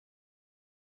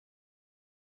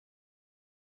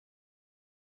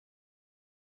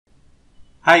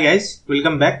Hi guys,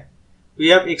 welcome back. We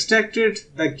have extracted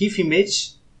the GIF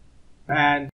image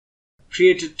and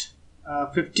created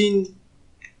 15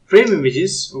 frame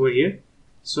images over here.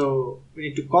 So we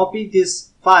need to copy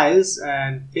these files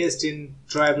and paste in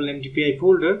drawable MDPI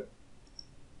folder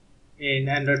in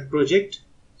Android project.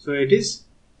 So it is.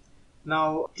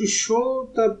 Now to show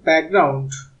the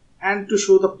background and to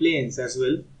show the planes as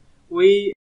well,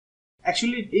 we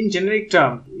actually in generic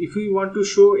term, if we want to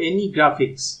show any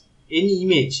graphics, any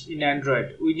image in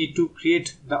Android, we need to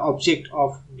create the object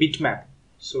of bitmap.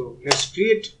 So let's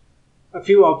create a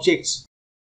few objects,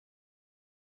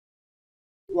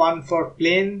 one for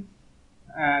plane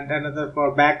and another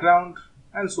for background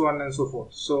and so on and so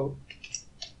forth. So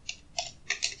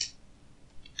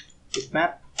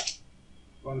bitmap,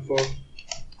 one for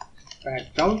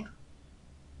background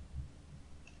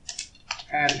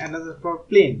and another for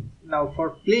plane. Now for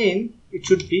plane it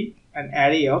should be an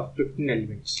array of 15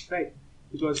 elements, right?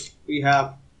 Because we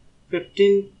have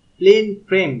 15 plane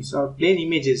frames or plane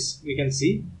images we can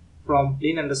see from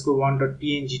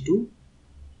plane_1.png to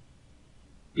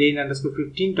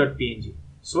plane_15.png.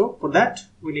 So for that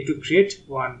we need to create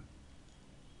one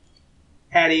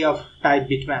array of type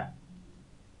bitmap.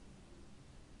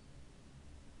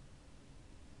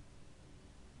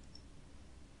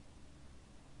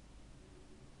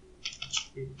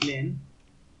 Plane,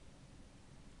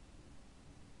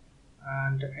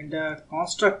 and in the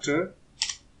constructor,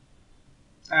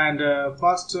 and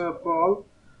first of all,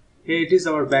 here it is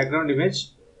our background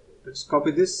image. Let's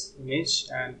copy this image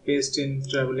and paste in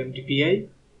drawable MDPI,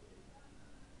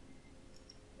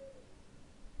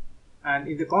 and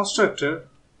in the constructor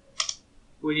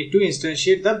we need to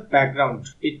instantiate the background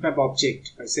bitmap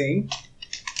object by saying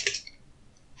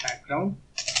background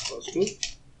equals to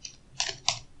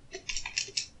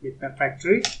bitmap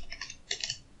factory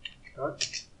dot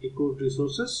decode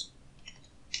resources.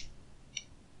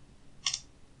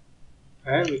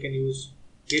 Here we can use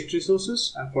get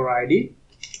resources, and for ID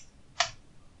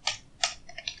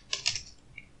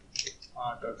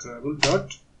drawable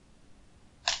dot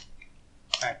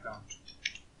background,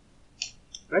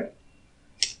 right?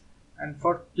 And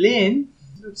for plane,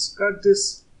 let's cut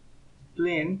this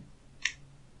plane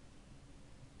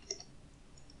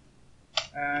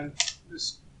and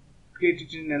just create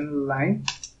it in another line.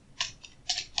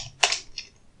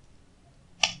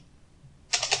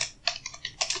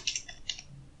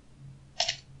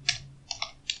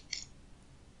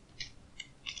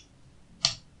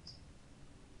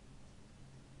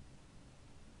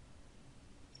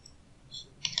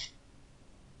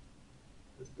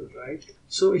 Right.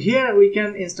 So here we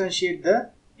can instantiate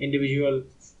the individual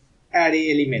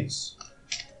array elements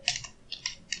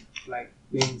like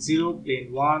plane 0,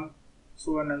 plane 1,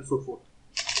 so on and so forth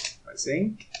by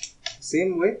saying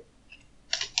same way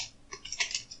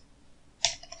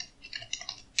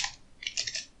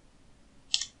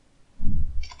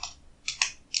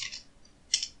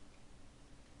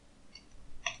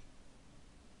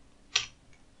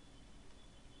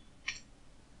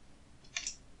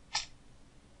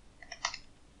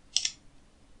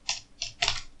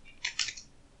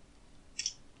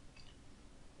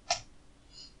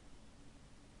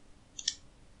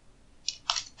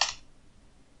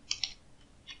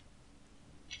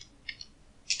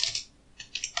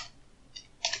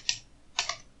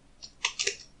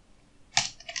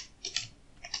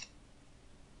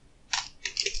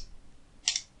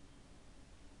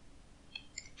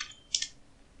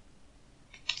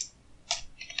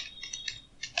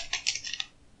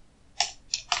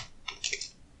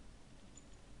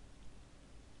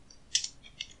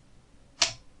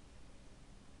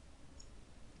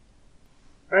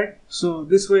right? So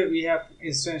this way we have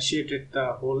instantiated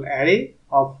the whole array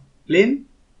of plane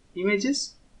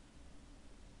images.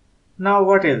 Now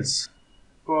what else?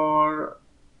 For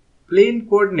plane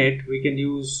coordinate we can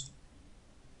use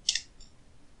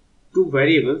two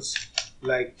variables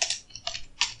like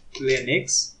plane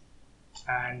x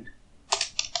and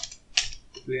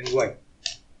plane y,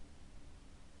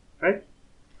 right?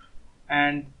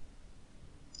 And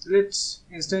let's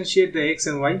instantiate the x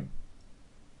and y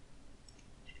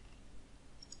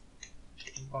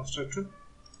constructor.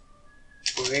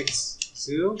 For x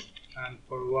 0 and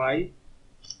for y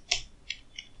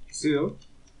 0,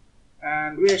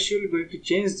 and we are actually going to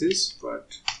change this,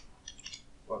 but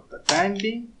for the time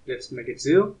being let's make it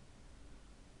 0.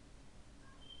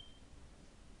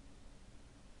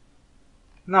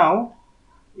 Now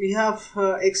we have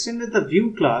extended the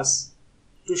view class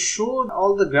to show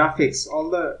all the graphics, all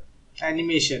the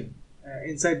animation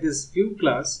inside this view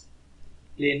class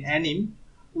plane anim.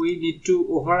 We need to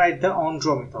override the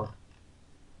onDraw method.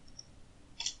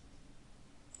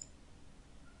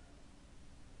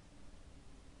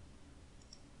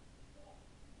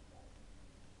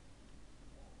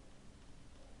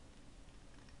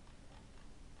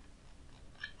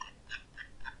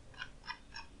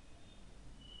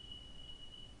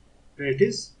 There it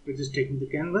is. We're just taking the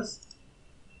canvas.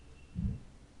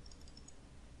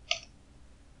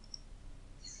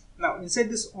 Now inside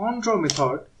this onDraw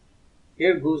method,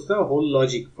 here goes the whole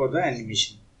logic for the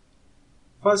animation.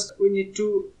 First we need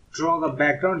to draw the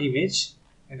background image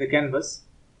in the canvas.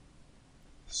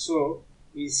 So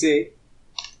we say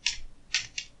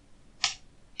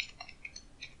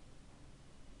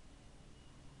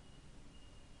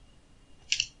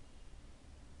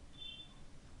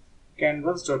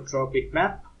canvas.draw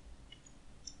bitmap,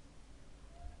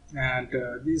 and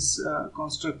this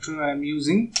constructor I am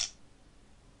using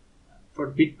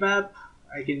for bitmap.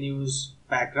 I can use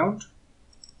background,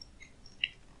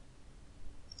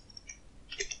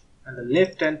 and the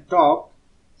left and top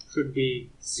should be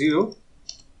 0,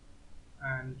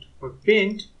 and for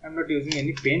paint I'm not using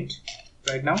any paint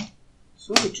right now,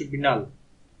 so it should be null.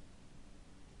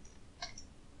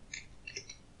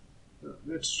 So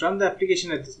let's run the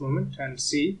application at this moment and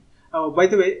see. Oh, by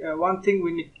the way, one thing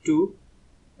we need to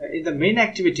in the main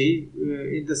activity,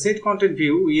 in the set content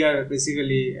view, we are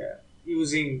basically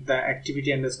using the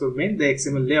activity underscore main, the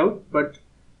XML layout, but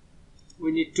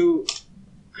we need to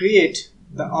create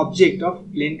the object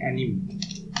of plain anim.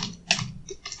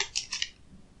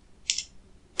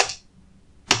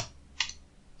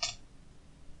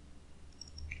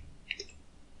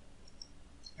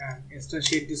 And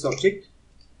instantiate this object.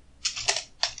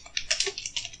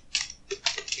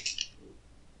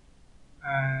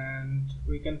 And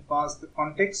we can pass the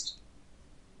context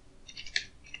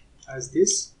as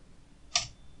this,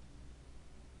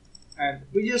 and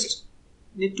we just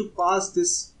need to pass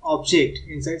this object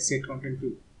inside set content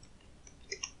view.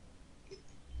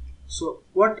 So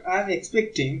what I am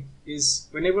expecting is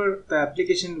whenever the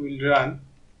application will run,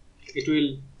 it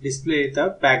will display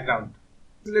the background.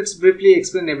 Let's briefly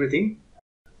explain everything.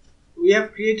 We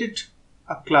have created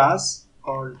a class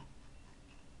called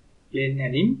plain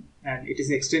anim, and it is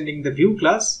extending the view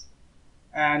class,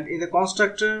 and in the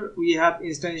constructor we have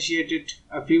instantiated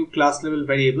a few class level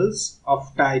variables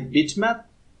of type bitmap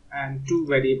and two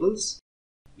variables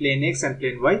plain x and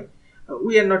plain y.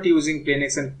 We are not using plain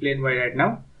x and plain y right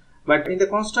now, but in the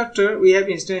constructor we have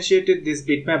instantiated these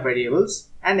bitmap variables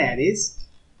and arrays,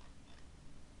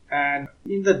 and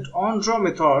in the onDraw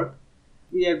method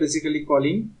we are basically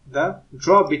calling the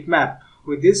draw bitmap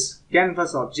with this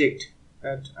canvas object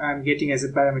that I am getting as a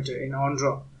parameter in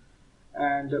onDraw,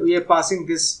 and we are passing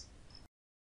this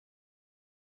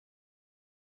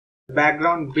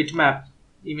background bitmap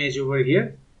image over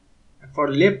here. For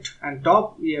left and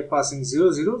top we are passing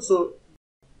 0 0, so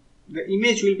the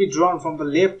image will be drawn from the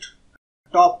left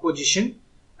top position,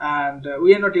 and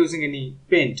we are not using any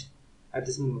paint at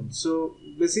this moment. So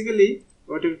basically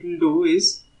what it will do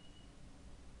is,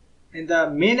 in the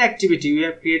main activity we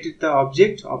have created the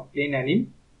object of plain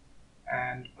anim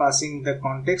and passing the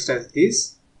context as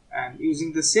this, and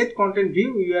using the set content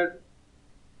view we are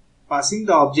passing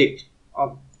the object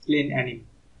of plain anim.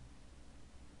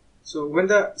 So when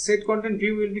the set content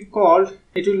view will be called,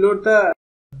 it will load the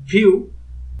view,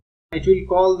 it will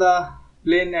call the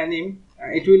plain anim,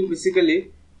 it will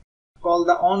basically call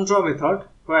the onDraw method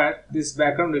where this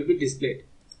background will be displayed.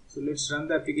 So let's run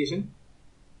the application.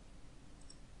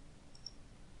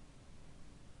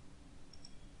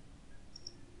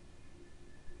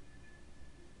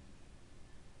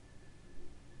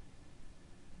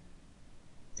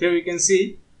 Here we can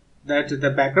see that the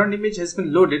background image has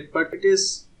been loaded, but it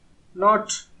is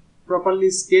not properly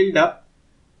scaled up,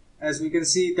 as we can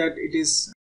see that it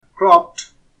is cropped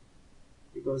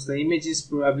because the image is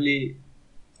probably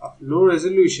of low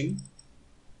resolution.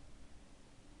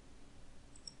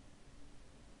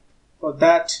 For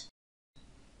that,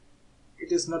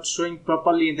 it is not showing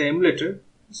properly in the emulator.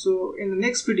 So in the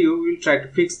next video we will try to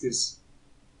fix this.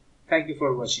 Thank you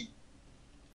for watching.